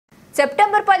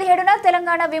September 17న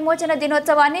Telangana విమోచన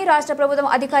దినోత్సవాన్ని రాష్ట్ర ప్రభుత్వం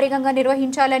అధికారికంగా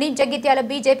నిర్వహించాలని జగిత్యాల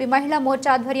బీజేపీ మహిళా మోర్చా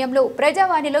ఆధ్వర్యంలో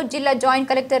ప్రజావాణిలో జిల్లా జాయింట్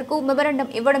కలెక్టర్కు మెమోరాండం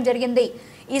ఇవ్వడం జరిగింది।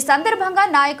 ఈ సందర్భంగా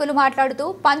నాయకులు మాట్లాడుతూ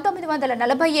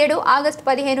 1947 ఆగస్టు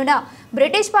 15న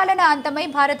బ్రిటిష్ పాలన అంతమై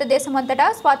భారతదేశమంతటా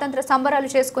స్వాతంత్ర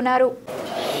సంబరాలు చేసుకున్నారు।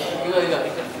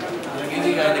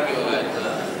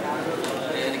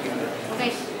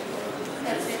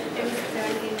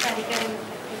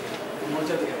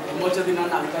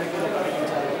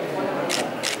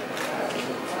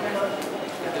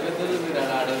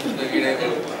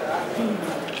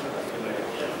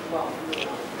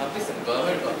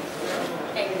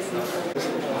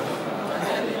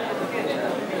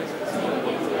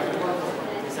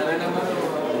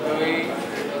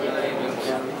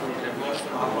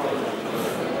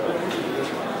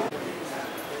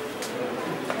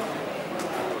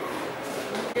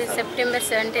 సెప్టెంబర్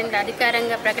 17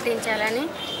 అధికారంగా ప్రకటించాలని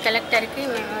కలెక్టర్కి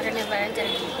మెమోరాండం ఇవ్వడం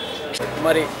జరిగింది।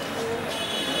 మరి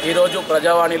ఈరోజు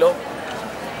ప్రజావాణిలో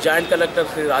జాయింట్ కలెక్టర్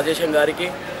శ్రీ రాజేశం గారికి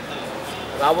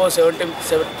రాబో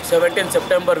 17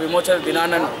 సెప్టెంబర్ విమోచన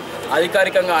దినాన్ని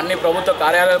అధికారికంగా అన్ని ప్రభుత్వ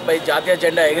కార్యాలయాలపై జాతీయ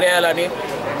జెండా ఎగిరేయాలని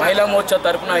మహిళా మోర్చా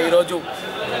తరఫున ఈరోజు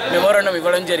మెమోరాండం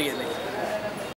ఇవ్వడం జరిగింది।